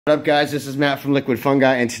What up, guys? This is Matt from Liquid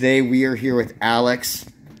Fungi, and today we are here with Alex,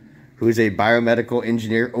 who is a biomedical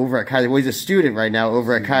engineer over at Kaiser. Well, he's a student right now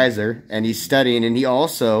over at Kaiser, and he's studying, and he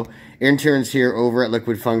also interns here over at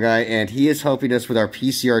Liquid Fungi, and he is helping us with our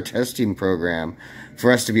PCR testing program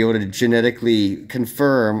for us to be able to genetically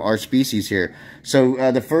confirm our species here.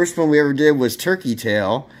 So the first one we ever did was turkey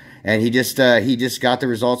tail, and he just got the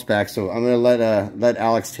results back. So I'm gonna let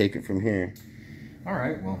Alex take it from here. All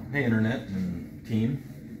right. Well, hey, internet and team.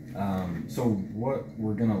 So what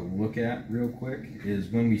we're gonna look at real quick is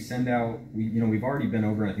when we send out, we've already been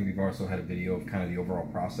over, and I think we've also had a video of kind of the overall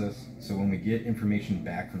process. So when we get information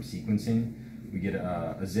back from sequencing, we get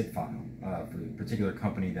a zip file for the particular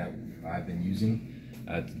company that I've been using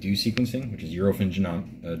to do sequencing, which is Eurofin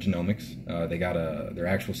Genomics. They got their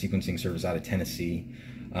actual sequencing service out of Tennessee.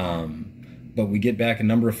 But we get back a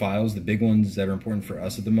number of files. The big ones that are important for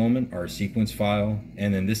us at the moment are a sequence file,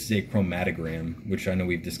 and then this is a chromatogram, which I know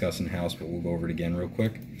we've discussed in-house, but we'll go over it again real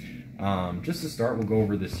quick. Just to start, we'll go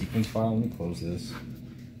over the sequence file. Let me close this.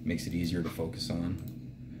 Makes it easier to focus on.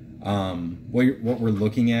 What we're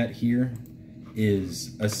looking at here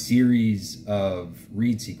is a series of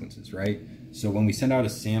read sequences, right? So when we send out a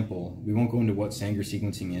sample, we won't go into what Sanger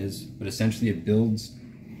sequencing is, but essentially it builds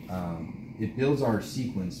our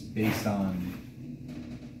sequence based on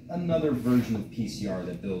another version of PCR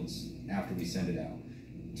that builds after we send it out.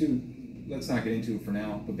 Let's not get into it for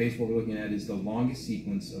now, but basically what we're looking at is the longest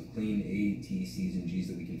sequence of clean A, T, C's, and G's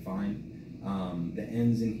that we can find. The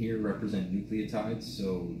N's in here represent nucleotides,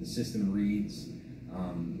 so the system reads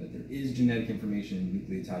that there is genetic information in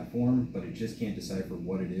nucleotide form, but it just can't decipher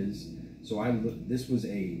what it is. So this was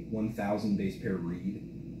a 1,000 base pair read,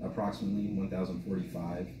 approximately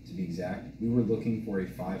 1,045 to be exact. We were looking for a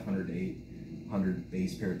 500 to 800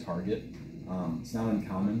 base pair target. It's not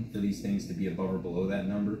uncommon for these things to be above or below that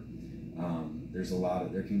number.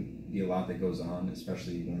 There can be a lot that goes on,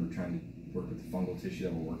 especially when we're trying to work with the fungal tissue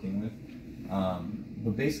that we're working with.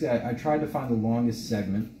 But basically, I tried to find the longest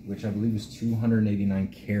segment, which I believe was 289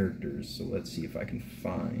 characters. So let's see if I can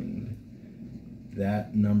find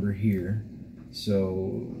that number here.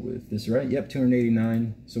 So with this right, yep,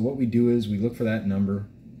 289. So what we do is we look for that number,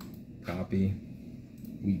 copy,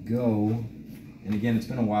 we go, and again, it's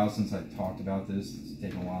been a while since I've talked about this. It's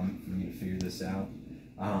taken a while for me to figure this out.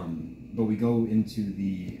 But we go into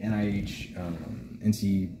the NIH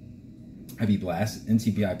NCBI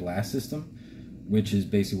BLAST system, which is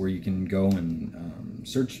basically where you can go and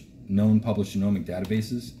search known published genomic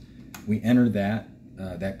databases. We enter that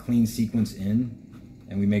clean sequence in,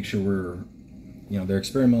 and we make sure we're, their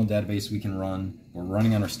experimental database we can run. We're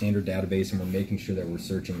running on our standard database, and we're making sure that we're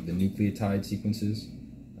searching the nucleotide sequences.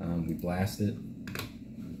 We blast it.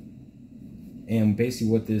 And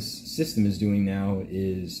basically what this system is doing now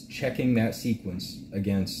is checking that sequence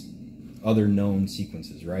against other known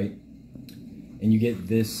sequences, right? And you get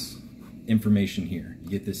this information here. You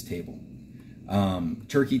get this table.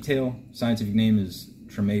 Turkey tail, scientific name is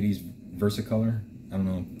Trametes versicolor. I don't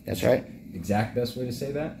know. That's right. Exact best way to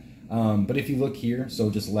say that. But if you look here, so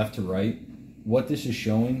just left to right, what this is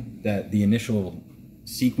showing, that the initial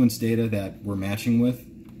sequence data that we're matching with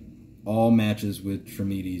all matches with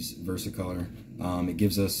Trametes versicolor. It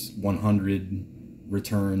gives us 100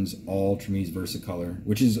 returns, all Trametes versicolor,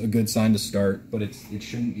 which is a good sign to start, but it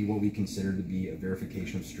shouldn't be what we consider to be a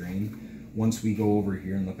verification of strain. Once we go over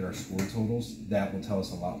here and look at our score totals, that will tell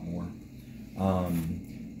us a lot more.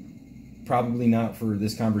 Probably not for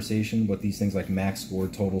this conversation what these things like max score,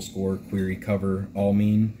 total score, query cover all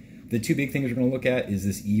mean. The two big things we're going to look at is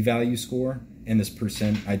this e-value score and this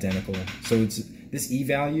 % identical. So it's this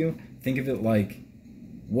e-value, think of it like,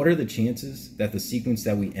 what are the chances that the sequence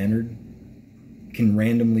that we entered can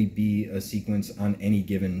randomly be a sequence on any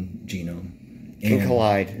given genome? Can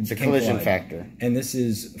collide. It's a collision factor. And this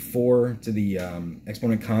is 4 to the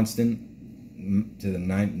exponent constant to the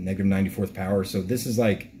negative 94th power. So this is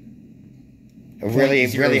like a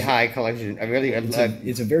really high collision.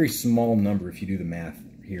 It's a very small number if you do the math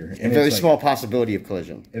here. A very small possibility of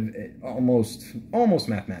collision. Almost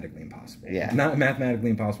mathematically impossible. Yeah. Not mathematically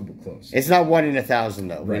impossible, but close. It's not 1 in 1,000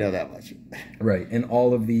 though. Right. We know that much. Right. And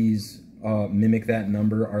all of these mimic that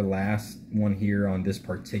number. Our last one here on this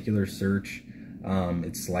particular search,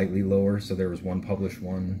 it's slightly lower. So there was one published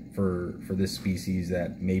one for this species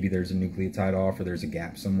that maybe there's a nucleotide off or there's a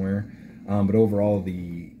gap somewhere. But overall,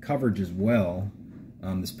 the coverage as well,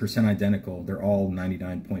 this % identical, they're all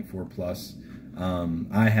 99.4 plus.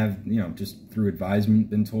 I have, just through advisement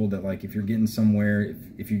been told that, like, if you're getting somewhere,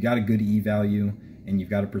 if you've got a good e-value and you've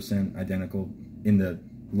got a % identical in the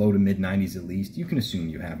low to mid 90s at least, you can assume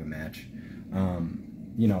you have a match.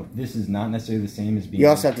 you know, this is not necessarily the same as being... You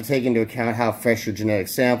also have to take into account how fresh your genetic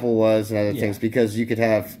sample was and other things, because you could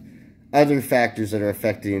have other factors that are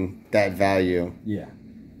affecting that value. Yeah.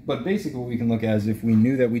 But basically what we can look at is if we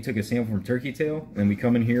knew that we took a sample from turkey tail and we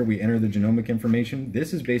come in here, we enter the genomic information,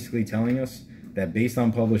 this is basically telling us that based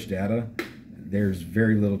on published data, there's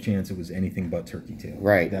very little chance it was anything but turkey tail.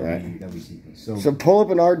 Right, that right. We sequenced. So pull up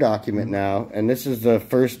an R document now, and this is the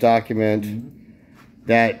first document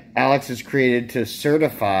that Alex has created to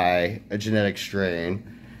certify a genetic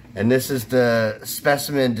strain. And this is the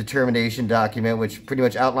specimen determination document, which pretty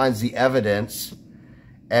much outlines the evidence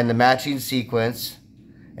and the matching sequence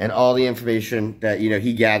and all the information that, you know,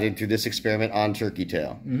 he gathered through this experiment on turkey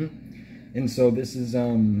tail. And so this is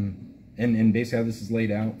and basically how this is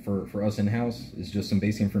laid out for us in-house is just some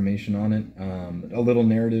basic information on it, a little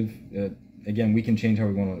narrative. Again, we can change how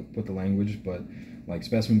we want to put the language, but like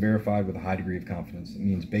specimen verified with a high degree of confidence. It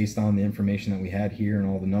means based on the information that we had here and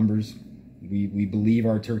all the numbers, we believe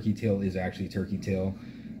our turkey tail is actually turkey tail,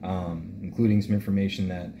 including some information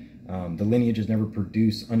that the lineage has never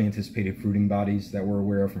produced unanticipated fruiting bodies that we're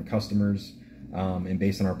aware of from customers, and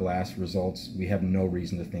based on our blast results, we have no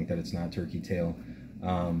reason to think that it's not turkey tail.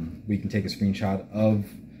 We can take a screenshot of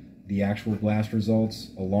the actual blast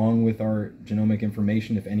results along with our genomic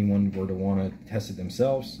information if anyone were to want to test it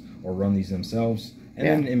themselves or run these themselves, and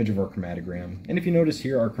then an image of our chromatogram. And if you notice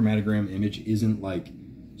here, our chromatogram image isn't like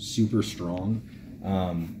super strong.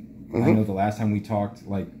 I know the last time we talked,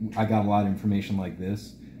 like I got a lot of information like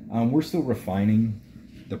this. We're still refining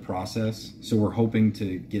the process, so we're hoping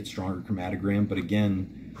to get stronger chromatogram. But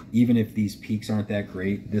again, even if these peaks aren't that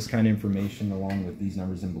great, this kind of information along with these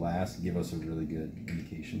numbers in blast give us a really good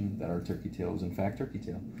indication that our turkey tail is in fact turkey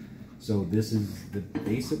tail. So this is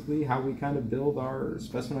basically how we kind of build our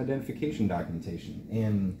specimen identification documentation.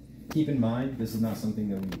 And keep in mind, this is not something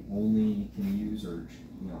that we only can use or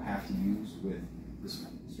have to use with the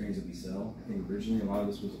strains that we sell. I think originally a lot of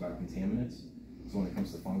this was about contaminants. So when it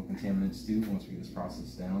comes to fungal contaminants too, once we get this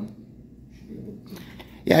process down, we should be able to...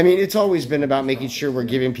 Yeah, I mean, it's always been about making sure we're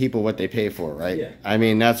giving people what they pay for, right? Yeah. I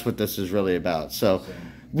mean, that's what this is really about. So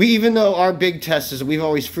even though our big test is, we've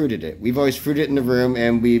always fruited it. We've always fruited it in the room,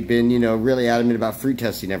 and we've been, really adamant about fruit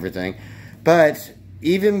testing everything. But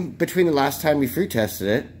even between the last time we fruit tested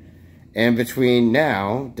it and between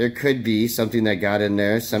now, there could be something that got in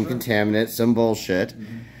there, some contaminant, some bullshit.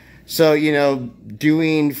 So,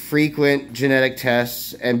 doing frequent genetic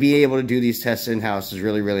tests and being able to do these tests in-house is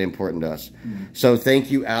really, really important to us. So thank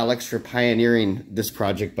you, Alex, for pioneering this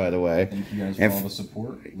project, by the way. Thank you guys for all the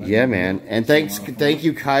support. Yeah, man. And thank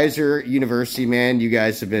you, Kaiser University, man. You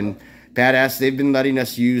guys have been badass. They've been letting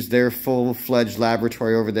us use their full-fledged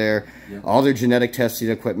laboratory over there, all their genetic testing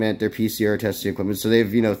equipment, their PCR testing equipment. So they've,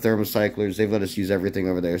 thermocyclers. They've let us use everything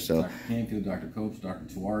over there. So Dr. Canfield, Dr. Copes, Dr.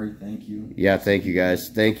 Tuari, thank you. Yeah, thank you, guys.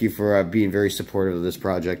 Thank you for being very supportive of this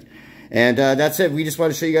project. And that's it. We just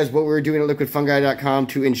want to show you guys what we're doing at liquidfungi.com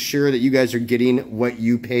to ensure that you guys are getting what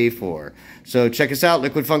you pay for. So check us out,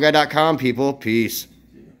 liquidfungi.com, people. Peace.